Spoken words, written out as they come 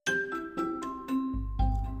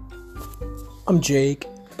I'm Jake,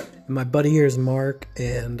 and my buddy here is Mark,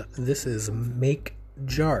 and this is Make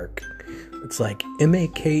Jark. It's like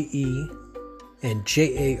MAKE and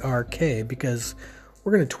JARK because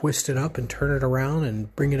we're going to twist it up and turn it around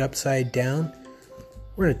and bring it upside down.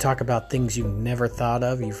 We're going to talk about things you never thought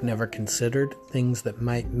of, you've never considered, things that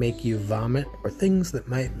might make you vomit, or things that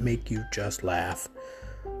might make you just laugh.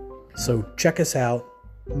 So check us out,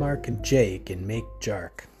 Mark and Jake, and Make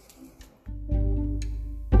Jark.